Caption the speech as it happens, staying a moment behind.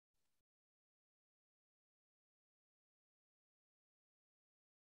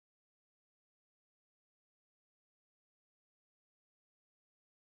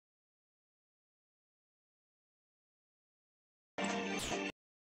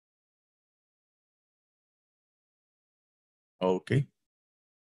Okay.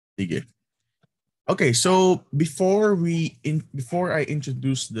 Sige. Okay, so before I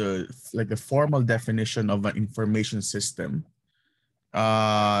introduce the formal definition of an information system,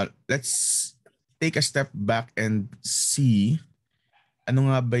 let's take a step back and see ano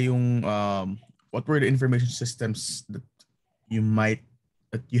nga ba yung what were the information systems that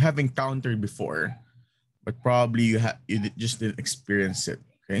you have encountered before, but probably just didn't experience it.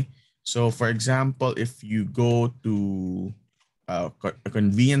 Okay, so for example, if you go to a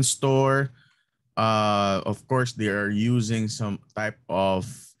convenience store, of course, they are using some type of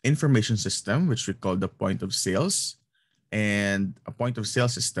information system, which we call the point of sales, and a point of sale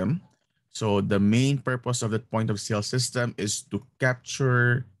system. So the main purpose of that point of sale system is to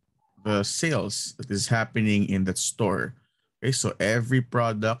capture the sales that is happening in that store. Okay, so every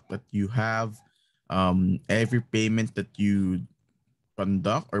product that you have, every payment that you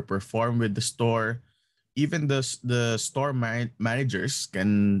conduct or perform with the store, even the store managers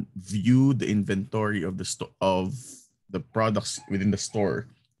can view the inventory of the products within the store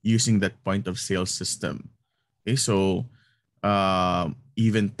using that point of sale system. Okay, so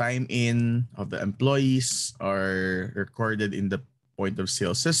even time in of the employees are recorded in the point of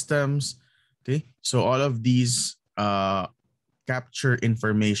sale systems. Okay, so all of these capture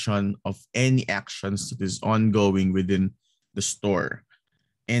information of any actions that is ongoing within the store.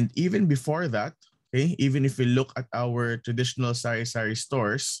 And even before that, okay, even if we look at our traditional sari-sari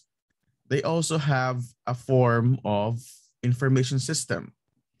stores, they also have a form of information system.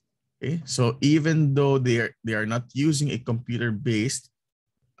 Okay, so even though they are not using a computer-based,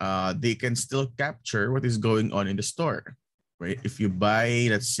 they can still capture what is going on in the store. Right? If you buy,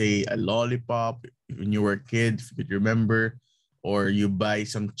 let's say, a lollipop when you were a kid, if you could remember, or you buy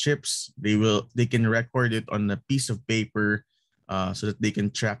some chips, they can record it on a piece of paper so that they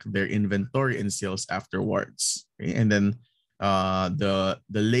can track their inventory and sales afterwards. Okay? And then the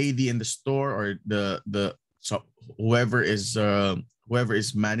lady in the store or the so whoever is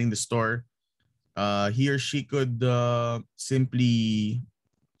manning the store, he or she could simply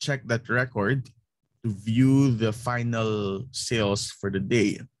check that record to view the final sales for the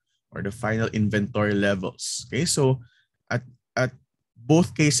day or the final inventory levels. Okay, so at at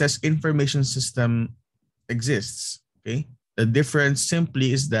both cases, information system exists. Okay, the difference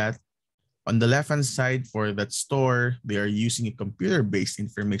simply is that on the left hand side for that store, they are using a computer based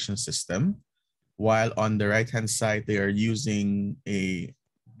information system, while on the right hand side they are using a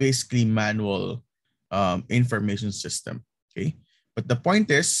basically manual information system. Okay, but the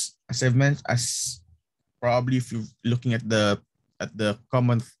point is, as I've mentioned, as probably if you're looking at the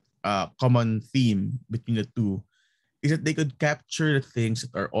common theme between the two, is that they could capture the things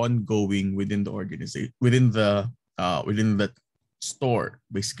that are ongoing within the organization, within the store,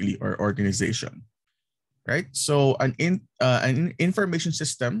 basically, or organization, right? So an information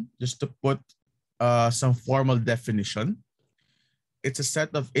system, just to put some formal definition, it's a set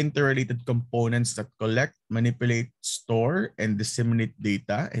of interrelated components that collect, manipulate, store, and disseminate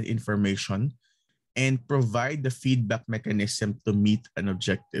data and information and provide the feedback mechanism to meet an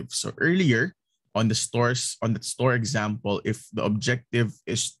objective. So earlier on that store example, if the objective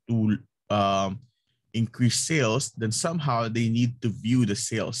is to increase sales, then somehow they need to view the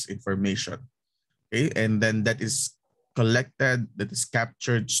sales information. Okay, and then that is collected, that is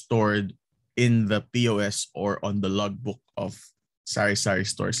captured, stored in the POS or on the logbook of sari-sari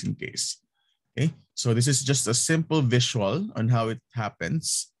stores in case. Okay, so this is just a simple visual on how it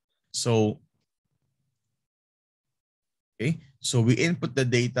happens. So okay, so we input the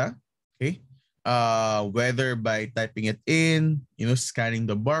data, okay, whether by typing it in, scanning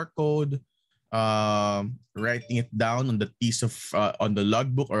the barcode, writing it down on the piece of on the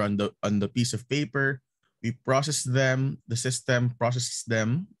logbook or on the piece of paper. We process them, the system processes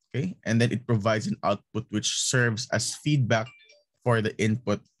them, okay, and then it provides an output which serves as feedback for the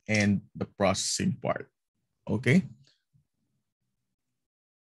input and the processing part. Okay.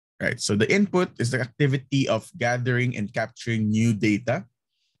 Right. So the input is the activity of gathering and capturing new data.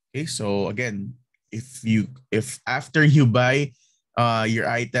 Okay. So again, if after you buy your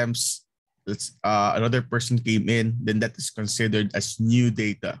items, let's another person came in, then that is considered as new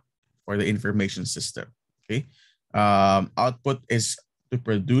data for the information system. Okay. Output is to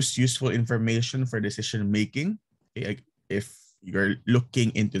produce useful information for decision making. Okay. If you're looking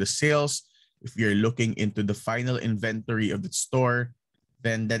into the sales, if you're looking into the final inventory of the store,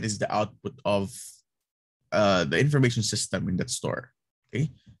 then that is the output of the information system in that store. Okay.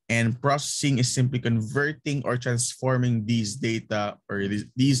 And processing is simply converting or transforming these data or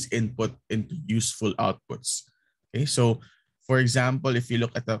these input into useful outputs. Okay. So for example, if you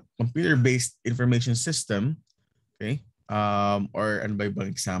look at a computer-based information system, okay, or ano ba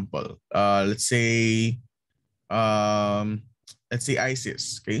ibang example? Um, let's say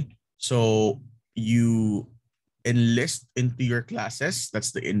ISIS, okay? So you enlist into your classes,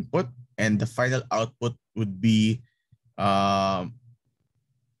 that's the input, and the final output would be, um,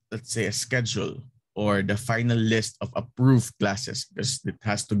 let's say, a schedule or the final list of approved classes because it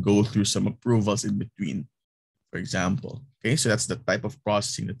has to go through some approvals in between, for example. Okay, so that's the type of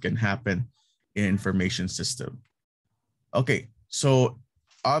processing that can happen in information system. Okay, so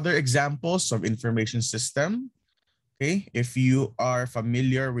other examples of information system. Okay, if you are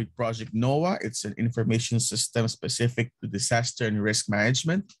familiar with Project NOAA, it's an information system specific to disaster and risk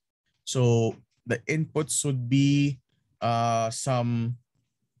management. So the inputs would be some,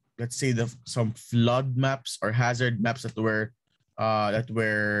 let's say, some flood maps or hazard maps that were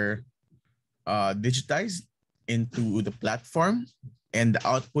digitized into the platform, and the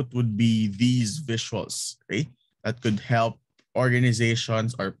output would be these visuals, right? That could help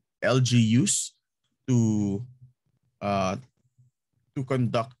organizations or LGUs to uh, to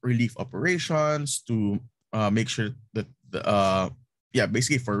conduct relief operations, to make sure that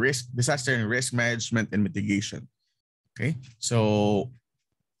basically for disaster and risk management and mitigation. Okay, so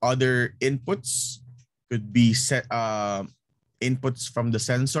other inputs could be set inputs from the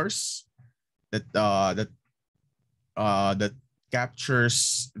sensors that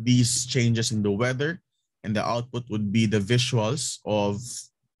captures these changes in the weather, and the output would be the visuals of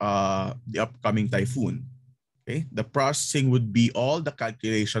the upcoming typhoon. Okay, the processing would be all the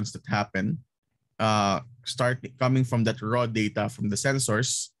calculations that happen, start coming from that raw data from the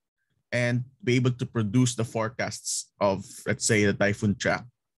sensors, and be able to produce the forecasts of, let's say, the typhoon track.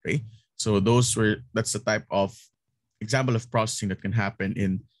 Okay, so that's the type of example of processing that can happen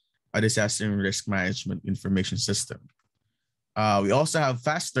in a disaster and risk management information system. We also have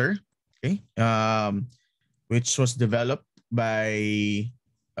FASTER, okay, which was developed by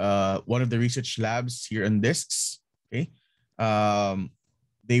one of the research labs here on DISCS. Okay,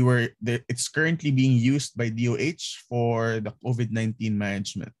 it's currently being used by DOH for the COVID-19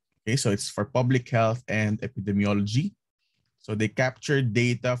 management. Okay, so it's for public health and epidemiology. So they capture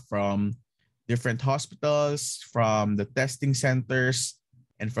data from different hospitals, from the testing centers,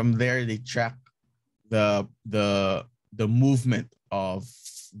 and from there they track the movement of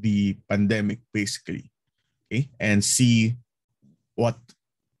the pandemic, basically. Okay, and see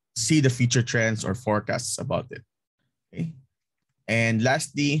the future trends or forecasts about it. Okay, and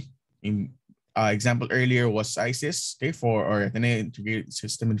lastly, example earlier was ISIS, okay, for our Ateneo Integrated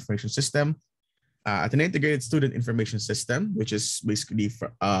System Information System. Ateneo Integrated Student Information System, which is basically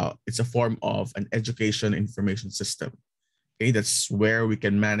it's a form of an education information system. Okay, that's where we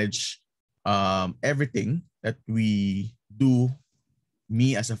can manage everything that we do,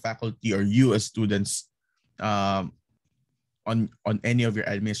 me as a faculty or you as students, on any of your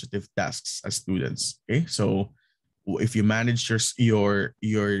administrative tasks as students. Okay, so if you manage your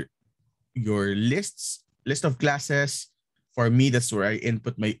list of classes, for me that's where I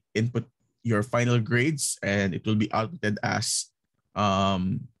input your final grades, and it will be outputted as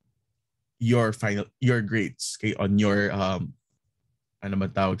your grades, okay, on your ano man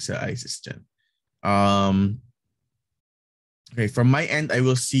tawag sa ISIS dyan. Okay, from my end, I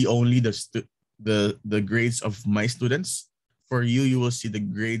will see only the grades of my students. For you, you will see the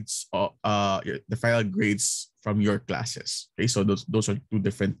grades of the final grades from your classes. Okay, so those are two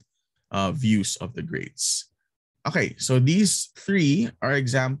different views of the grades. Okay, so these three are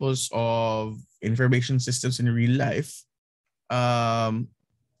examples of information systems in real life, and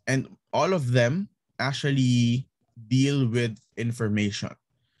all of them actually deal with information.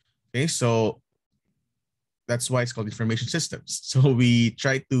 Okay, so that's why it's called information systems. So we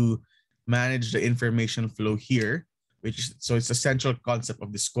try to manage the information flow here, so it's a central concept of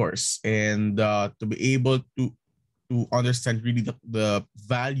this course. And to be able to understand really the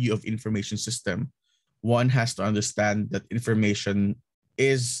value of information system, one has to understand that information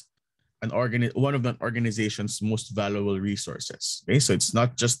is one of the organization's most valuable resources. Okay, so it's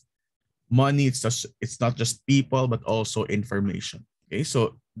not just money, it's not just people, but also information. Okay,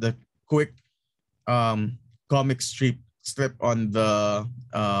 so the quick comic strip on the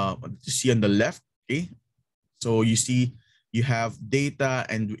you see on the left. Okay, so you see you have data,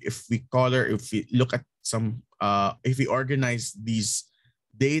 and if we look at some if we organize these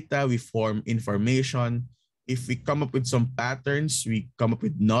data, we form information. If we come up with some patterns, we come up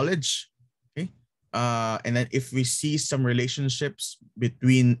with knowledge. Okay, and then if we see some relationships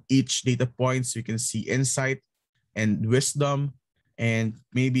between each data points, we can see insight and wisdom. And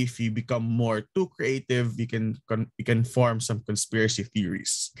maybe if you become more too creative, you can form some conspiracy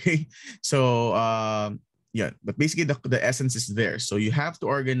theories. Okay, so yeah, but basically the essence is there. So you have to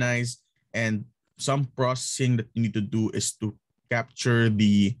organize, and some processing that you need to do is to capture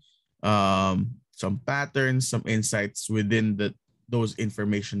the some patterns, some insights within those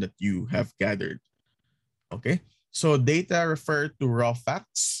information that you have gathered. Okay, so data refer to raw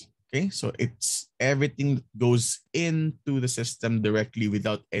facts. Okay, so it's everything that goes into the system directly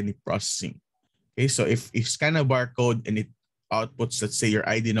without any processing. Okay, so if scan a barcode and it outputs, let's say, your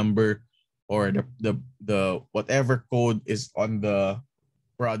ID number or the whatever code is on the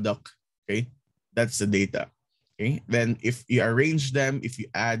product, okay, that's the data. Okay, then if you arrange them, if you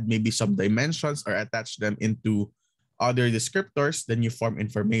add maybe some dimensions or attach them into other descriptors, then you form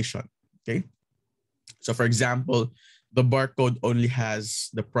information. Okay, so for example, the barcode only has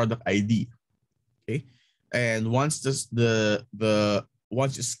the product ID. Okay, and once the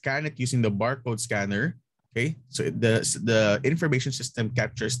once you scan it using the barcode scanner, okay, so the information system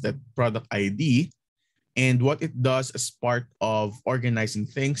captures that product ID, and what it does as part of organizing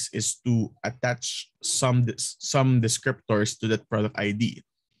things is to attach some descriptors to that product ID.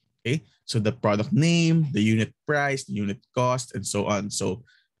 Okay, so the product name, the unit price, the unit cost, and so on. So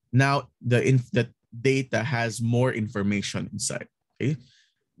now the data has more information inside. Okay,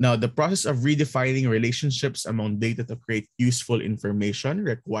 now the process of redefining relationships among data to create useful information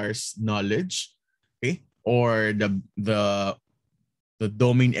requires knowledge, okay, or the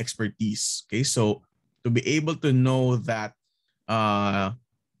domain expertise. Okay, so to be able to know that,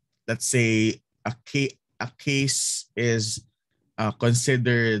 let's say a case is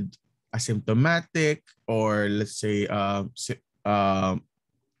considered asymptomatic, or let's say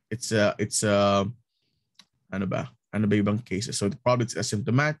it's a ano ba ibang cases, so probably it's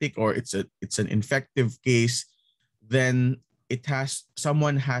asymptomatic or it's an infective case, then it has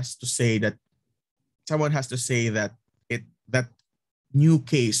someone has to say that it that new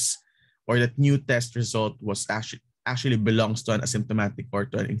case or that new test result was actually belongs to an asymptomatic or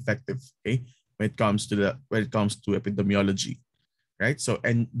to an infective. Okay, when it comes to epidemiology, right? So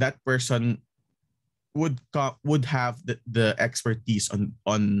and that person would have the expertise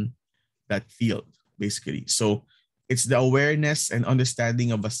on that field, basically. So it's the awareness and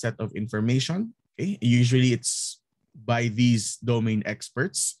understanding of a set of information. Okay, usually it's by these domain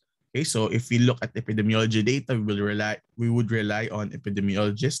experts. Okay, so if we look at epidemiology data, we would rely on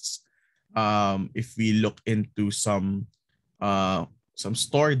epidemiologists. If we look into some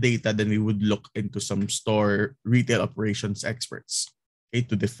store data, then we would look into some store retail operations experts, okay,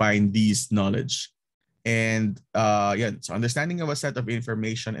 to define these knowledge. And yeah, so understanding of a set of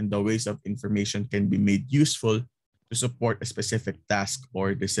information and the ways of information can be made useful to support a specific task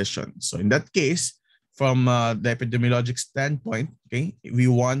or decision. So in that case, from the epidemiologic standpoint, okay, we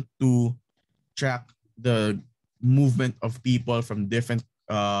want to track the movement of people from different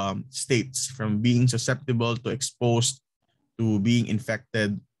states, from being susceptible to exposed to being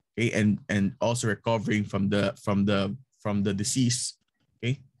infected, okay, and also recovering from the disease,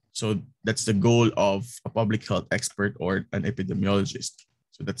 okay. So that's the goal of a public health expert or an epidemiologist.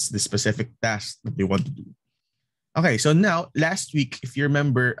 So that's the specific task that they want to do. Okay, so now last week, if you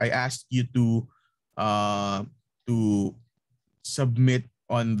remember, I asked you to submit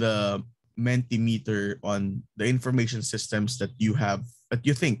on the Mentimeter on the information systems that you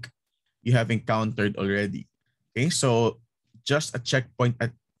think you have encountered already. Okay, so just a checkpoint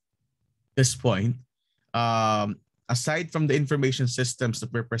at this point. Aside from the information systems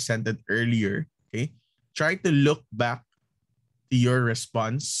that were presented earlier, okay, try to look back to your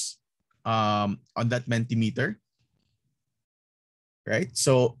response on that Mentimeter, right?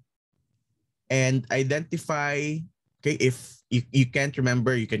 So, and identify, okay, if you can't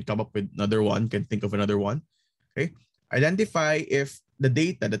remember, you can come up with another one, can think of another one, okay? Identify if the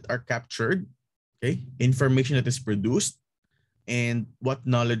data that are captured, okay, information that is produced, and what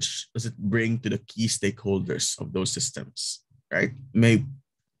knowledge does it bring to the key stakeholders of those systems, right?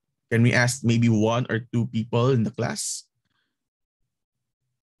 Can we ask maybe one or two people in the class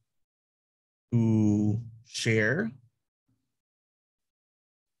to share?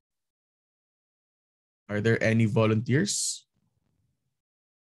 Are there any volunteers?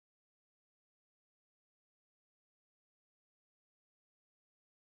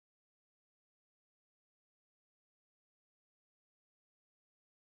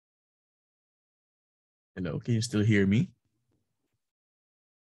 Hello, can you still hear me?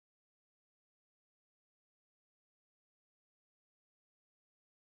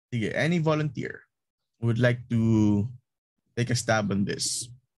 Sige, any volunteer who would like to take a stab on this?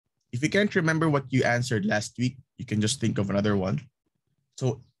 If you can't remember what you answered last week, you can just think of another one.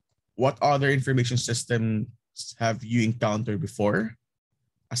 So what other information systems have you encountered before,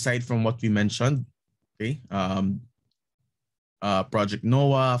 aside from what we mentioned? Okay. Project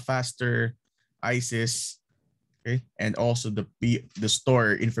Noah, Faster, ISIS, okay, and also the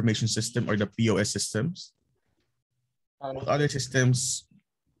store information system or the POS systems. What other systems,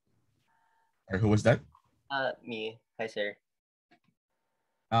 or who was that? Me. Hi, sir.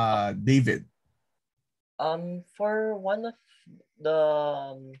 David. For one of the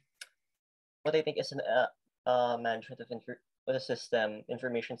what I think is an management of with a system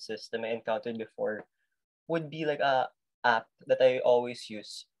information system I encountered before would be like a app that I always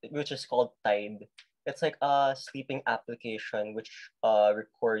use, which is called Tide. It's like a sleeping application which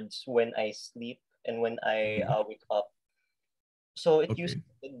records when I sleep and when I Mhm. wake up. So it uses Okay.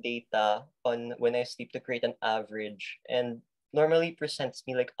 the data on when I sleep to create an average and normally presents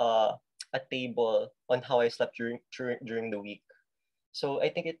me like a table on how I slept during the week. So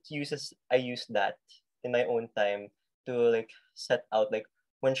I think I use that in my own time to like set out like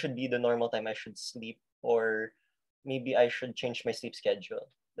when should be the normal time I should sleep, or maybe I should change my sleep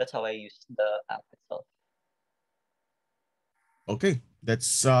schedule. That's how I use the app itself. Okay,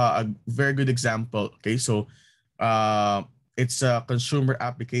 that's a very good example. Okay, so it's a consumer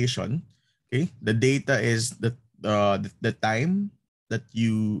application. Okay, the data is the time that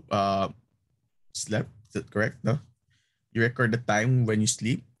you slept. Is that correct? No, you record the time when you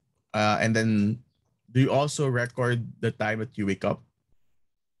sleep, and then do you also record the time that you wake up?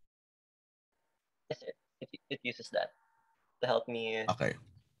 Yes, it uses that to Okay,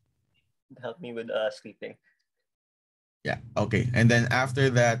 help me with sleeping. yeah, okay, and then after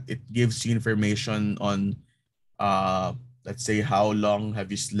that, it gives you information on uh let's say how long have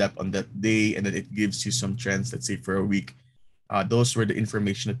you slept on that day, and then it gives you some trends, let's say for a week. Those were the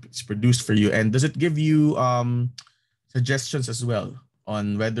information that's produced for you. And does it give you suggestions as well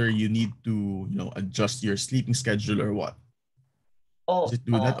on whether you need to, adjust your sleeping schedule or what? Does Oh, it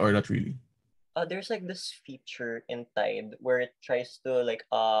do that or not really? there's like this feature in Tide where it tries to like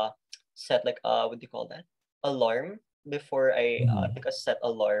set like what do you call that, alarm before I Mhm. like a set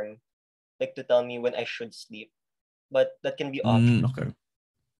alarm like to tell me when I should sleep, but that can be optional. Okay.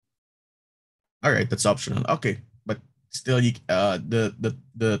 All right, that's optional. Okay, but still,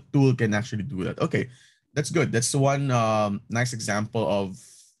 the tool can actually do that. Okay, that's good. That's one nice example of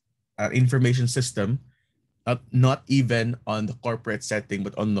information system, not even on the corporate setting,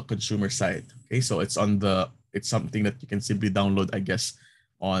 but on the consumer side. Okay, so it's something that you can simply download, I guess,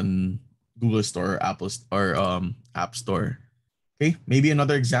 on Google Store or Apple or App Store. Okay, maybe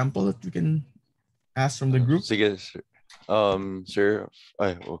another example that we can ask from the group. Sige, sir. Sir,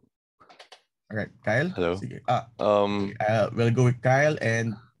 ay, oh, All right, Kyle. hello. Sige. Okay, Um, we'll go with Kyle,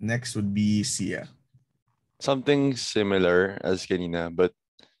 and next would be Sia. Something similar as kanina, but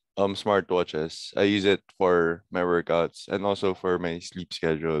smartwatches. I use it for my workouts and also for my sleep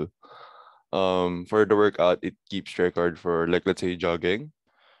schedule. For the workout, it keeps record for like let's say jogging.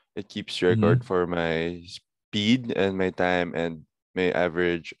 It keeps Mm-hmm. record for my speed and my time and my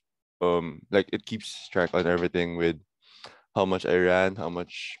average. Like it keeps track on everything with how much I ran, how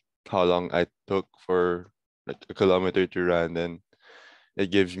long I took for like a kilometer to run. Then it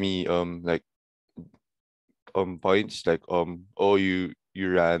gives me like points like oh you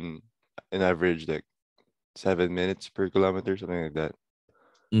ran an average like 7 minutes per kilometer, something like that.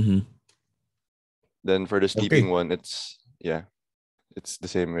 Mm-hmm. Then for the sleeping Okay. one, it's the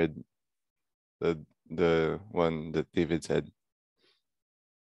same with the the one that David said.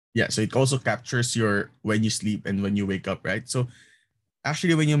 Yeah, so it also captures your when you sleep and when you wake up, right? So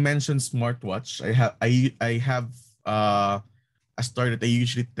actually, when you mentioned smartwatch, I have a story that I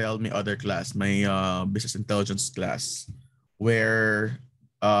usually tell my other class, my business intelligence class, where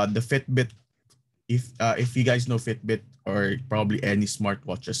the Fitbit, if you guys know Fitbit or probably any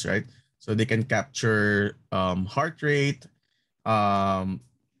smartwatches, right? So they can capture heart rate, um,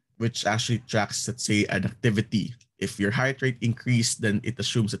 which actually tracks, let's say, an activity. If your heart rate increased, then it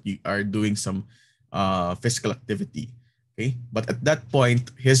assumes that you are doing some physical activity. Okay, but at that point,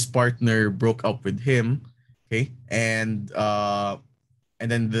 his partner broke up with him. Okay, and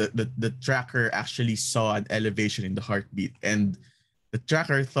then the tracker actually saw an elevation in the heartbeat, and the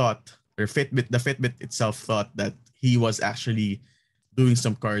tracker thought, or the Fitbit itself thought that he was actually doing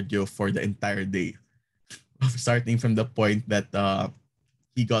some cardio for the entire day, starting from the point that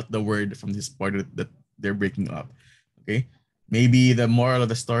he got the word from his partner that they're breaking up. Okay, maybe the moral of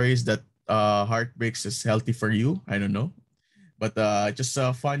the story is that heartbreaks is healthy for you. I don't know, but just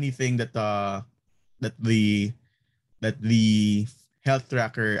a funny thing that that the health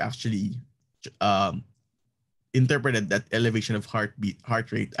tracker actually um, interpreted that elevation of heart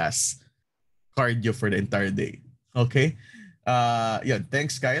rate as cardio for the entire day. Okay. Yeah.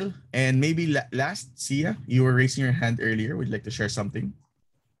 Thanks, Kyle. And maybe last, Sia, you were raising your hand earlier. Would you like to share something?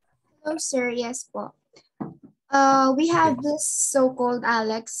 Hello, sir. Yes po. We Okay. have this so-called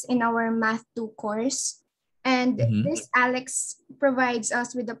Alex in our Math 2 course. And Mm-hmm. this Alex provides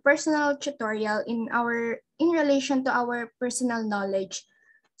us with a personal tutorial in relation to our personal knowledge.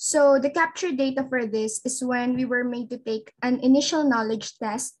 So the capture data for this is when we were made to take an initial knowledge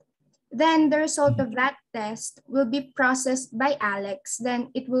test. Then the result of that test will be processed by Alex.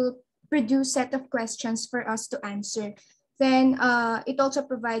 Then it will produce set of questions for us to answer. Then it also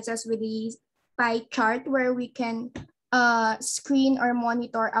provides us with the pie chart where we can screen or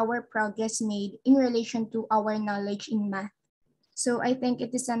monitor our progress made in relation to our knowledge in math. So I think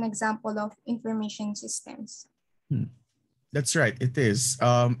it is an example of information systems. That's right. It is.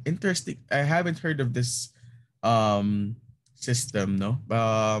 Interesting. I haven't heard of this system, no?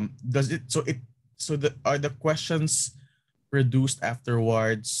 Does it so the are the questions produced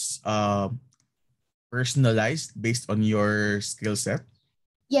afterwards personalized based on your skill set?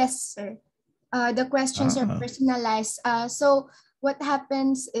 Yes, sir. The questions are Ah. personalized. So what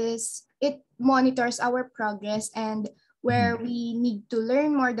happens is it monitors our progress and where Mhm. we need to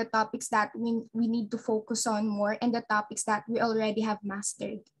learn more the topics that we need to focus on more and the topics that we already have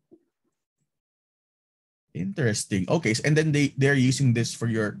mastered. Interesting. Okay, and then they're using this for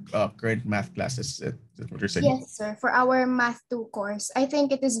your current math classes. Is that what you're saying? Yes, sir. For our Math 2 course, I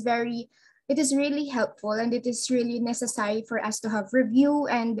think it is really helpful and it is really necessary for us to have review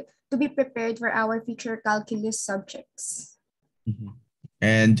and to be prepared for our future calculus subjects. Mhm.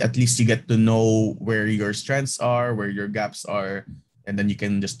 And at least you get to know where your strengths are, where your gaps are, and then you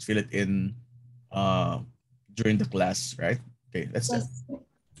can just fill it in uh, during the class, right? Okay, that's it. Yes.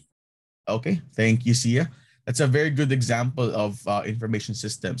 Okay, thank you, Sia. That's a very good example of information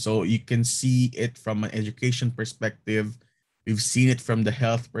system. So you can see it from an education perspective. We've seen it from the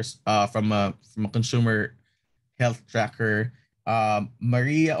from a consumer health tracker.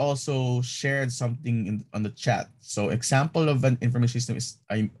 Maria also shared something on the chat. So example of an information system is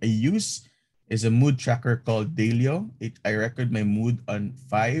I use is a mood tracker called Dailyo. I record my mood on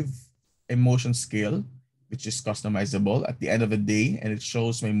 5 emotion scale, which is customizable at the end of the day, and it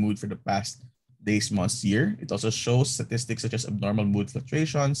shows my mood for the past days, months, year. It also shows statistics such as abnormal mood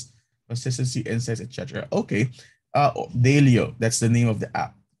fluctuations, consistency, insights, etc. Okay. Dailyo, that's the name of the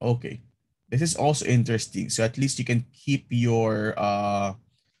app. Okay. This is also interesting. So at least you can keep your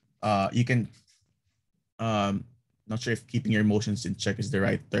you can not sure if keeping your emotions in check is the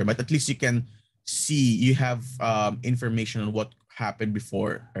right term, but at least you can see you have information on what happened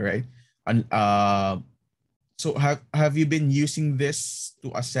before. All right. And so have you been using this to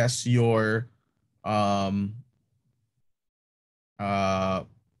assess your um uh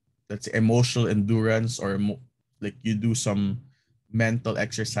let's say emotional endurance or like you do some mental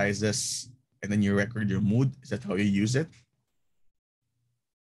exercises and then you record your mood? Is that how you use it?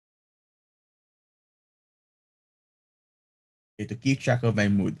 Okay, to keep track of my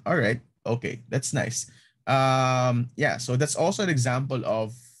mood. All right. Okay, that's nice. Yeah, so that's also an example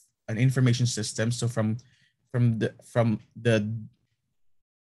of an information system. So from the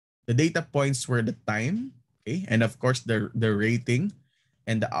data points were the time, okay, and of course the rating,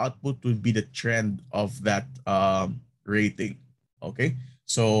 and the output would be the trend of that rating. Okay,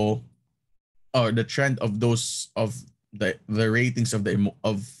 so or the trend of those of the ratings of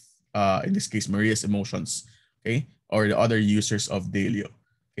of in this case Maria's emotions, okay, or the other users of Delio.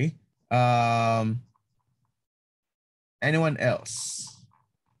 Okay. Anyone else?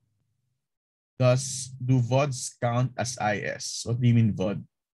 Do VODs count as IS? What do you mean VOD?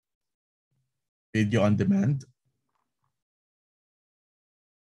 Video on demand?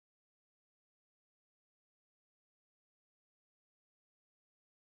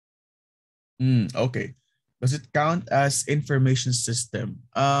 Okay. Does it count as information system?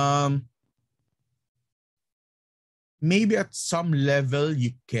 Maybe at some level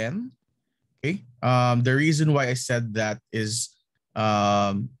you can. Okay. The reason why I said that is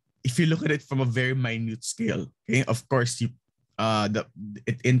if you look at it from a very minute scale, okay, of course you the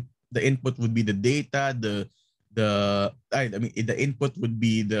the input would be the data, I mean the input would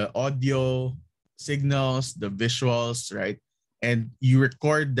be the audio signals, the visuals, right? And you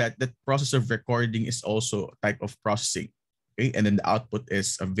record that. That process of recording is also a type of processing. Okay, and then the output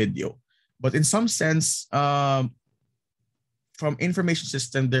is a video. But in some sense, from information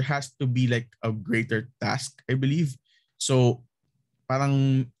system, there has to be like a greater task, I believe. So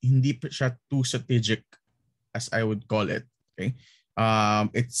parang hindi pa siya too strategic as I would call it. Okay.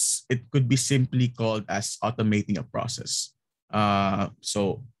 It could be simply called as automating a process.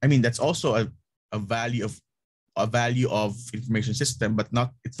 So I mean that's also a value of information system, but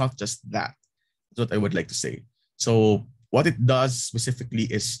it's not just that. That's what I would like to say. So what it does specifically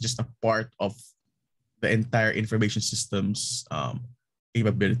is just a part of the entire information system's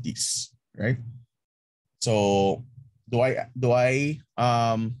capabilities, right? So do I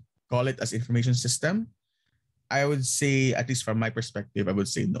call it as information system? I would say, at least from my perspective, I would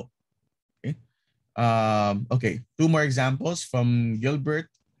say no. Okay. Okay. Two more examples from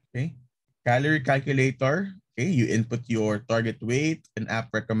Gilbert. Okay. Calorie calculator. Okay. You input your target weight, an app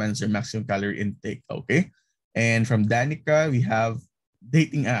recommends your maximum calorie intake. Okay. And from Danica, we have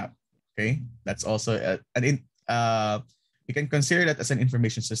dating app. Okay. That's also you can consider that as an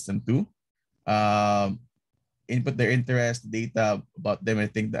information system too. Um, Input their interest, data about them. I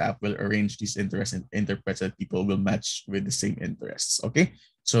think the app will arrange these interests and interprets that people will match with the same interests. Okay.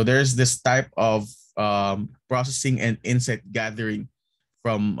 So there's this type of processing and insight gathering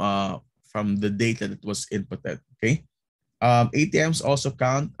from the data that was inputted. Okay. ATMs also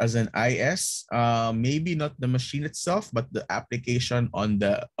count as an IS. Maybe not the machine itself, but the application on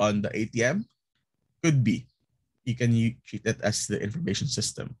the ATM could be. You treat it as the information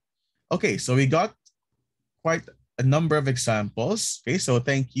system. Okay, so we got quite a number of examples. Okay, so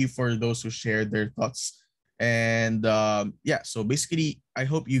thank you for those who shared their thoughts. And yeah, so basically, I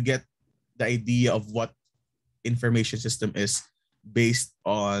hope you get the idea of what information system is based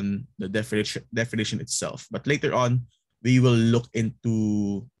on the definition itself. But later on, we will look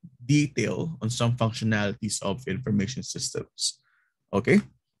into detail on some functionalities of information systems. Okay,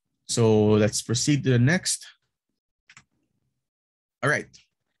 so let's proceed to the next. All right.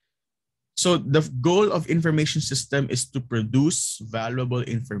 So the goal of information system is to produce valuable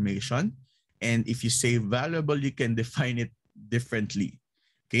information. And if you say valuable, you can define it differently.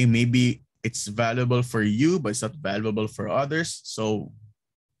 Okay, maybe it's valuable for you, but it's not valuable for others. So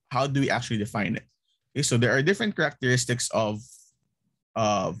how do we actually define it? Okay, so there are different characteristics of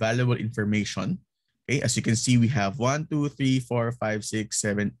valuable information. Okay, as you can see, we have 1, 2, 3, 4, 5, 6,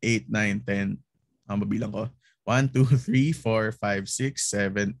 7, 8, 9, 10. Mabilang ko. 1, 2, 3, 4, 5, 6,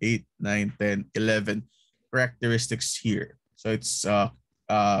 7, 8, 9, 10, 11 characteristics here. So it's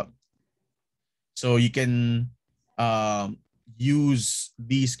so you can use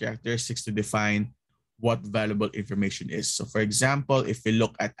these characteristics to define what valuable information is. So for example, if we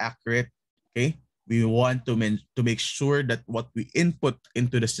look at accurate, okay, we want to make sure that what we input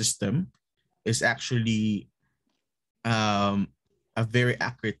into the system is actually a very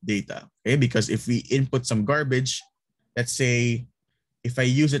accurate data. Okay, because if we input some garbage, let's say if I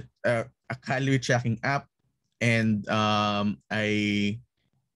use a calorie tracking app and I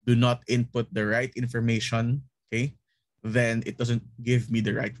do not input the right information, okay, then it doesn't give me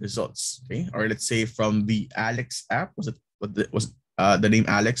the right results. Okay, or let's say from the Alex app, was the name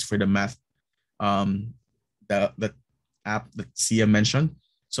Alex for the math the app that Sia mentioned.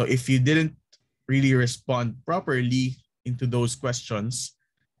 So if you didn't really respond properly into those questions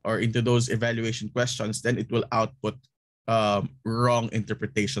or into those evaluation questions, then it will output wrong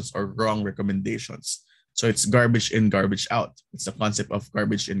interpretations or wrong recommendations. So it's garbage in, garbage out. It's the concept of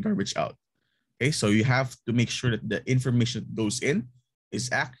garbage in, garbage out. Okay, so you have to make sure that the information that goes in is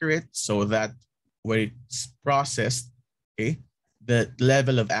accurate so that when it's processed, okay, the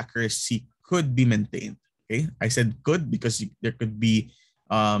level of accuracy could be maintained. Okay, I said could because there could be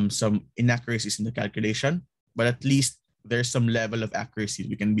some inaccuracies in the calculation, but at least there's some level of accuracy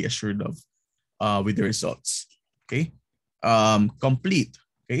we can be assured of with the results. Okay, complete.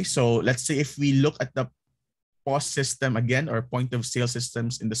 Okay, so let's say if we look at the POS system again or point of sale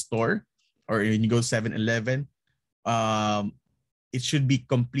systems in the store or when you go 7-Eleven, it should be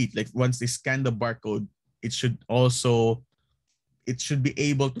complete. Like once they scan the barcode, it should be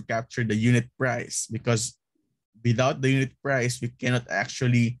able to capture the unit price, because without the unit price, we cannot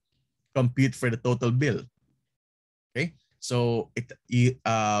actually compute for the total bill. Okay, so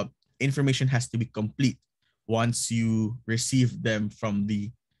information has to be complete once you receive them from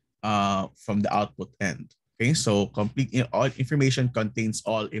the output end. Okay, so complete all information contains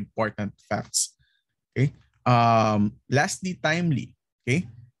all important facts. Okay, lastly, timely. Okay,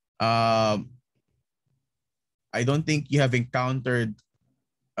 I don't think you have encountered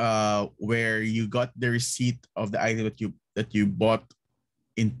where you got the receipt of the item that you bought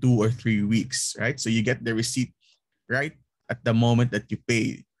in 2 or 3 weeks, right? So you get the receipt right at the moment that you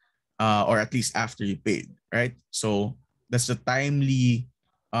pay, or at least after you paid, right? So that's the timely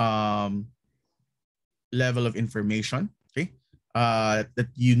level of information, okay, that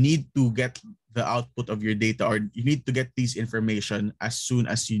you need to get the output of your data, or you need to get these information as soon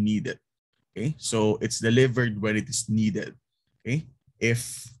as you need it. Okay, so it's delivered when it is needed. Okay,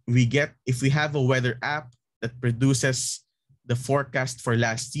 if we have a weather app that produces the forecast for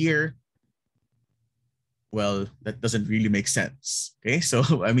last year, well, that doesn't really make sense. Okay,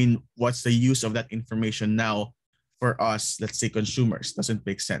 so I mean, what's the use of that information now for us, let's say consumers? Doesn't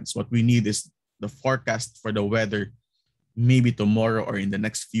make sense. What we need is the forecast for the weather, maybe tomorrow or in the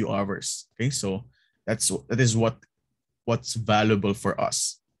next few hours. Okay, so that is what's valuable for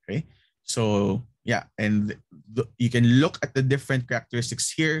us. Okay, so yeah, and you can look at the different characteristics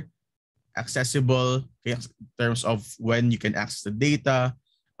here. Accessible, okay, in terms of when you can access the data.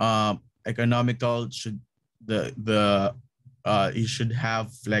 Economical, should you should have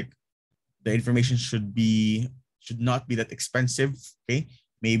like the information should not be that expensive. Okay,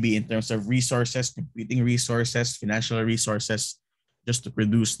 maybe in terms of resources, computing resources, financial resources, just to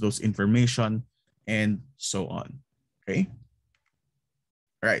produce those information and so on. Okay.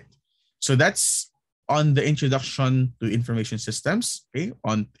 All right. So that's on the introduction to information systems, okay,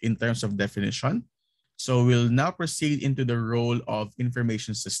 in terms of definition. So we'll now proceed into the role of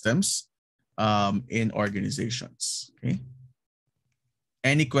information systems in organizations. Okay.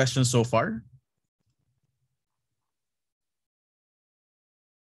 Any questions so far?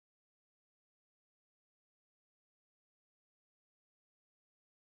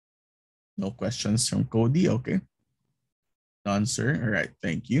 No questions from Cody. Okay. None, sir. All right.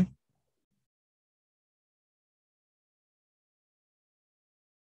 Thank you.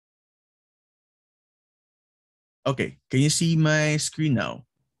 Okay. Can you see my screen now,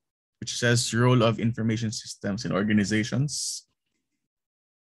 which says role of information systems in organizations?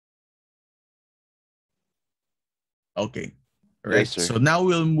 Okay. All right. Yes, sir. So now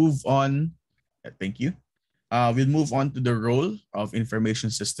we'll move on. Thank you. We'll move on to the role of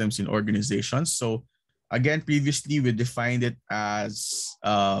information systems in organizations. So again, previously we defined it as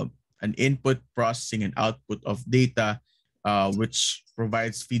an input, processing, and output of data, which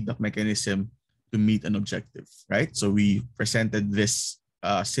provides feedback mechanism to meet an objective, right? So we presented this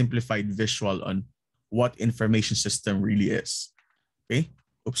simplified visual on what information system really is. Okay.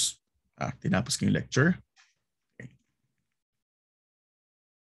 Oops. Tinapos ko yung lecture.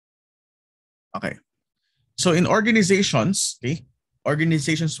 Okay. So in organizations, okay,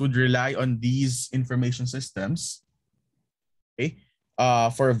 organizations would rely on these information systems, okay,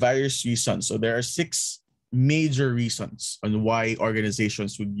 for various reasons. So there are 6 major reasons on why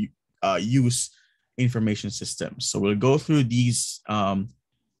organizations would use information systems. So we'll go through these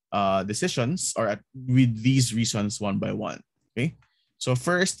decisions with these reasons one by one. Okay. So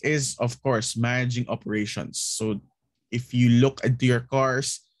first is, of course, managing operations. So if you look into your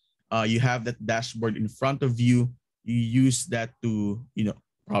cars, you have that dashboard in front of you. You use that to,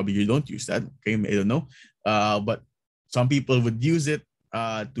 probably you don't use that. Okay, I don't know. But some people would use it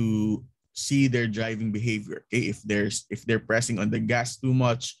to see their driving behavior. Okay, if they're pressing on the gas too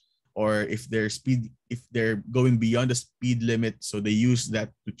much, or if they're going beyond the speed limit, so they use that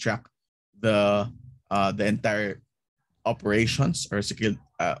to track the entire operations, or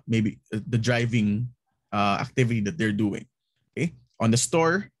maybe the driving activity that they're doing. Okay, on the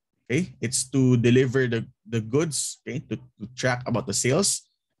store, okay, it's to deliver the goods, okay, to track about the sales.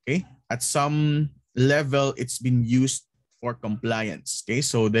 Okay, at some level, it's been used for compliance. Okay,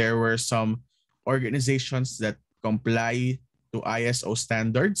 so there were some organizations that comply to ISO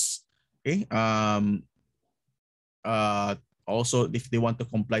standards. Okay, also if they want to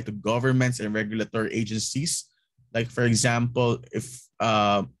comply to governments and regulatory agencies, like for example, if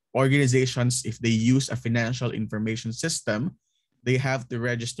organizations, if they use a financial information system, they have to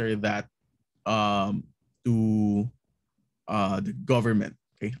register that to the government.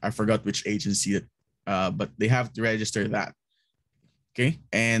 Okay, I forgot which agency, but they have to register that. Okay,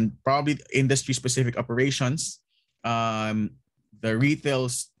 and probably industry-specific operations, the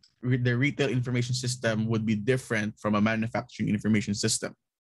retail information system would be different from a manufacturing information system.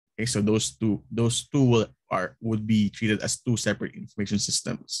 Okay, so those two would be treated as 2 separate information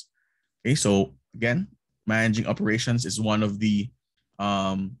systems. Okay, so again, managing operations is one of the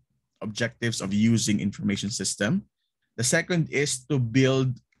objectives of using information system. The second is to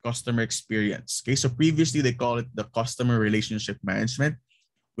build customer experience. Okay, so previously they call it the customer relationship management,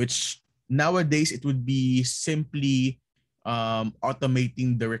 which nowadays it would be simply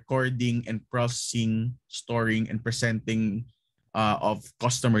automating the recording and processing, storing, and presenting of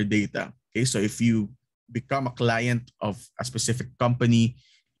customer data. Okay, so if you become a client of a specific company,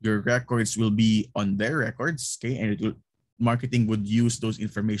 your records will be on their records. Okay, and marketing would use those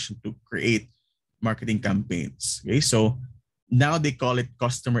information to create marketing campaigns. Okay, so now they call it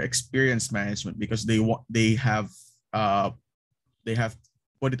customer experience management because they have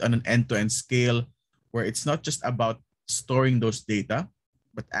put it on an end-to-end scale where it's not just about storing those data,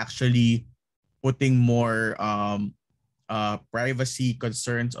 but actually putting more privacy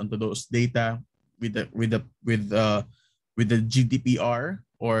concerns onto those data with the GDPR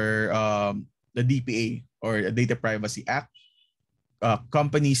or the DPA or the Data Privacy Act.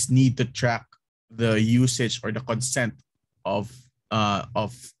 Companies need to track the usage or the consent of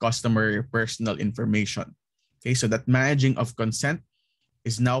customer personal information. Okay, so that managing of consent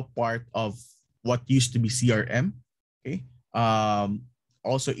is now part of what used to be CRM. Okay,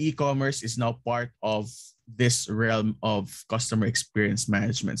 also e-commerce is now part of this realm of customer experience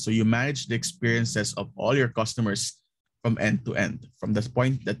management. So you manage the experiences of all your customers from end to end, from the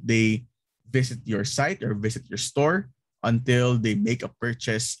point that they visit your site or visit your store until they make a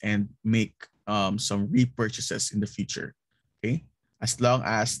purchase and make some repurchases in the future. Okay, as long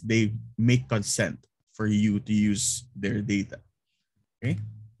as they make consent for you to use their data. Okay.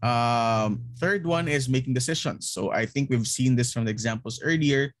 Third one is making decisions. So I think we've seen this from the examples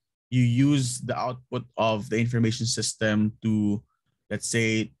earlier. You use the output of the information system to, let's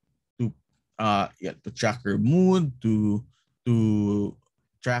say, to track your mood, to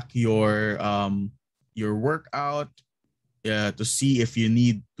track your workout, to see if you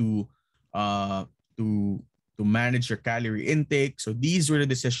need uh, to to manage your calorie intake. So these were the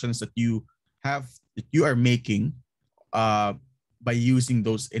decisions that you are making by using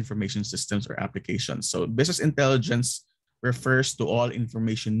those information systems or applications. So business intelligence refers to all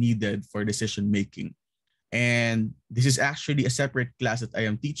information needed for decision making. And this is actually a separate class that I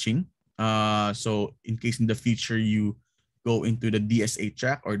am teaching. So in case in the future you go into the DSA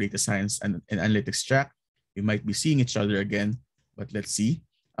track or data science and analytics track, we might be seeing each other again, but let's see.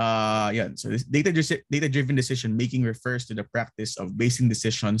 So this data-driven decision making refers to the practice of basing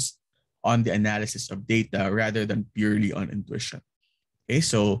decisions on the analysis of data rather than purely on intuition. Okay,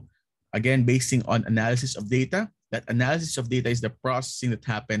 so again, basing on analysis of data, that analysis of data is the processing that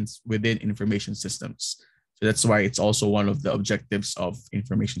happens within information systems. So that's why it's also one of the objectives of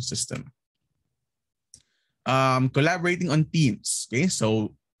information system. Collaborating on teams. Okay,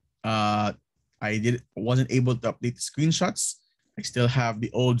 so I wasn't able to update the screenshots. I still have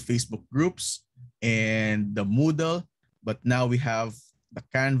the old Facebook groups and the Moodle, but now we have the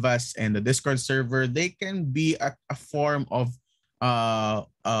Canvas and the Discord server. They can be a form of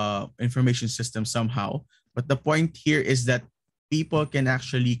information system somehow. But the point here is that people can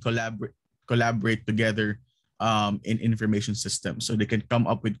actually collaborate together in information systems. So they can come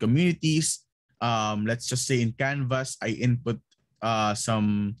up with communities. Let's just say in Canvas, I input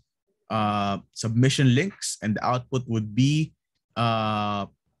some submission links, and the output would be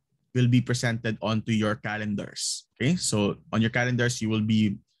will be presented onto your calendars. Okay, so on your calendars, you will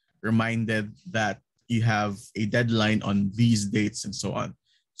be reminded that you have a deadline on these dates and so on.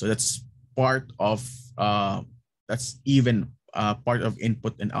 So that's part of part of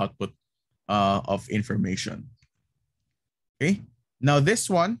input and output of information. Okay, now this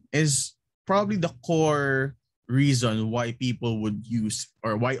one is probably the core reason why people would use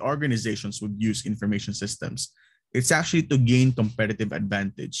or why organizations would use information systems. It's actually to gain competitive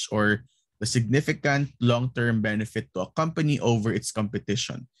advantage or the significant long-term benefit to a company over its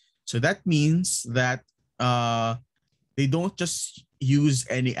competition. So that means that they don't just use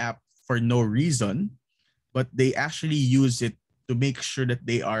any app for no reason, but they actually use it to make sure that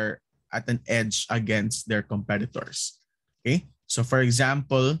they are at an edge against their competitors. Okay, so for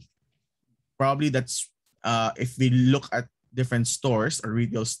example, probably that's if we look at different stores or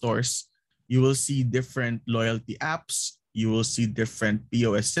retail stores, you will see different loyalty apps, you will see different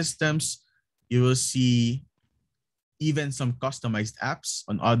POS systems, you will see even some customized apps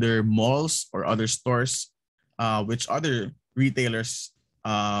on other malls or other stores, which other retailers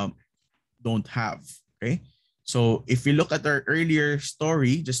don't have. Okay, so if we look at our earlier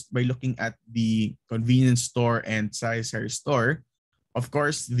story, just by looking at the convenience store and sari-sari store, of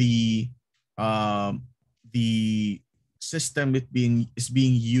course the system is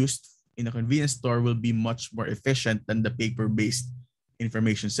being used in a convenience store will be much more efficient than the paper-based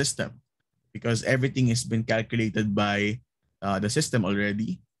information system, because everything has been calculated by the system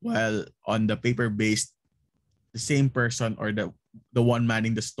already, while on the paper-based, the same person or the one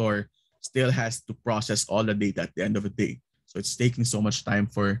manning the store still has to process all the data at the end of the day. So it's taking so much time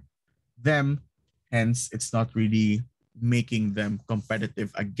for them, hence it's not really making them competitive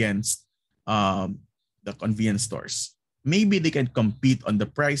against the convenience stores. Maybe they can compete on the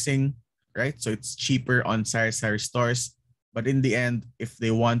pricing, right? So it's cheaper on sari-sari stores. But in the end, if they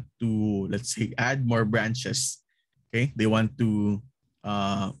want to, let's say, add more branches, Okay, they want to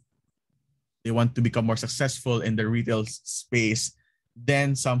become more successful in the retail space,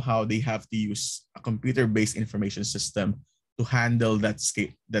 then somehow they have to use a computer-based information system to handle that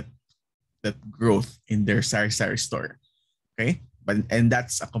scale, that growth in their sari-sari store. Okay, and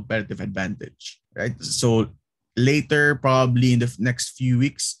that's a competitive advantage, right? So later, probably in the next few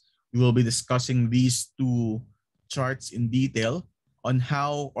weeks, we will be discussing these two charts in detail on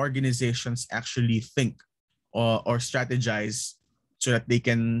how organizations actually think or strategize so that they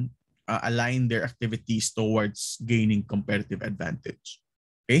can align their activities towards gaining competitive advantage.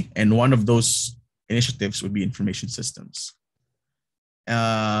 Okay, and one of those initiatives would be information systems.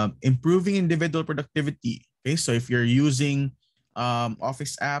 Improving individual productivity. Okay, so if you're using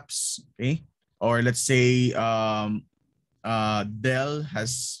office apps, okay, or let's say Dell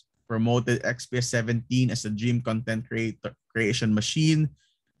has promoted XPS 17 as a dream content creation machine,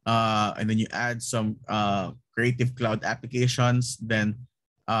 and then you add some creative cloud applications, then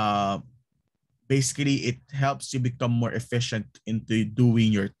basically it helps you become more efficient into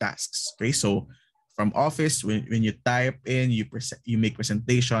doing your tasks. Okay, so from office, when you type in, you make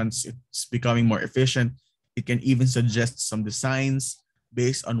presentations, it's becoming more efficient. It can even suggest some designs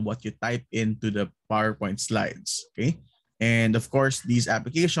based on what you type into the PowerPoint slides. Okay, and of course these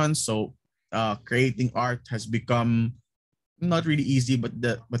applications, so creating art has become not really easy, but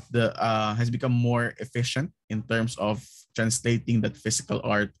the has become more efficient in terms of translating that physical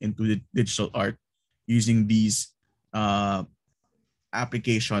art into the digital art using these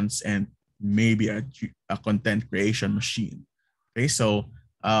applications and maybe a content creation machine. Okay, so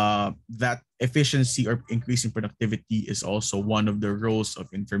that efficiency or increasing productivity is also one of the roles of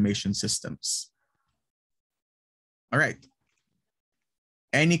information systems. All right.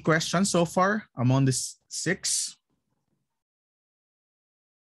 Any questions so far among the 6?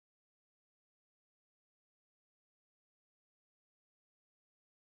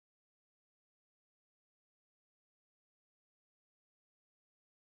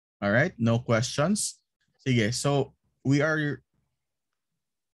 All right, no questions. Sige, so we are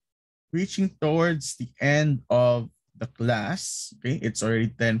reaching towards the end of the class. Okay, it's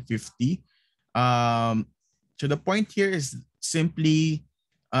already 10:50. So the point here is simply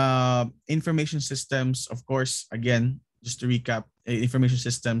information systems. Of course, again, just to recap, information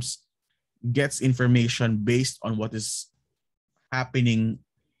systems gets information based on what is happening,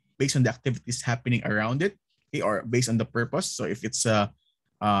 based on the activities happening around it, okay, or based on the purpose. So if it's a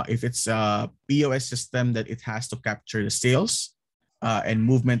POS system, that it has to capture the sales and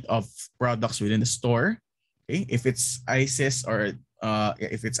movement of products within the store. Okay, if it's ISIS or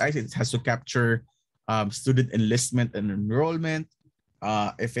if it's ISIS, it has to capture student enlistment and enrollment.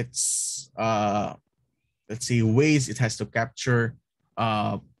 If it's let's say Waze, it has to capture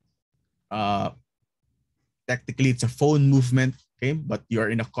uh, uh, technically it's a phone movement, okay, but you're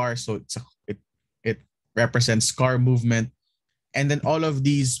in a car, so it represents car movement, and then all of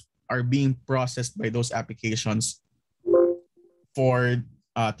these are being processed by those applications for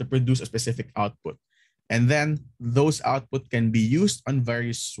to produce a specific output, and then those output can be used on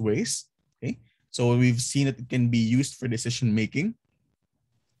various ways. Okay, so we've seen that it can be used for decision making,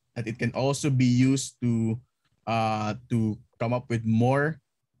 that it can also be used to come up with more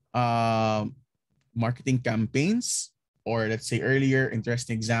marketing campaigns, or let's say earlier,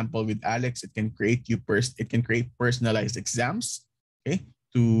 interesting example with Alex, it can create personalized exams, okay,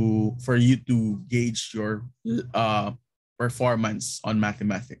 for you to gauge your performance on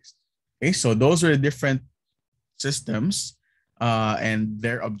mathematics. Okay, so those are the different systems and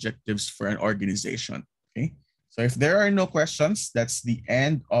their objectives for an organization. Okay, so if there are no questions, that's the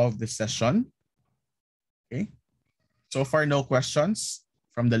end of the session. Okay, so far no questions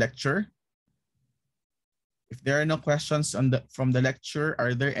from the lecture. If there are no questions from the lecture,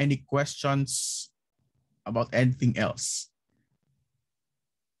 are there any questions about anything else?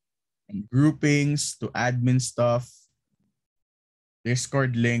 From groupings to admin stuff,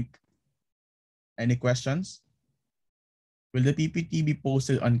 Discord link. Any questions? Will the PPT be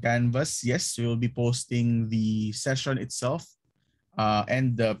posted on Canvas? Yes, we will be posting the session itself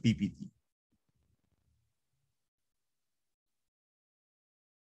and the PPT.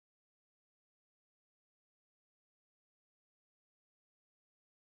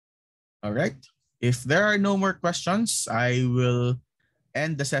 All right. If there are no more questions, I will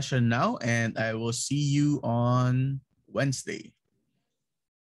end the session now, and I will see you on Wednesday.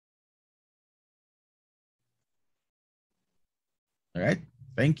 All right.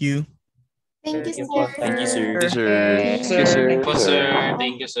 Thank you. Thank you, Thank you sir. po. Thank you, sir. Yes, sir. Thank you, Yes, sir. sir. Thank you, sir.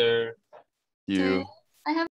 Thank you, sir. You. I have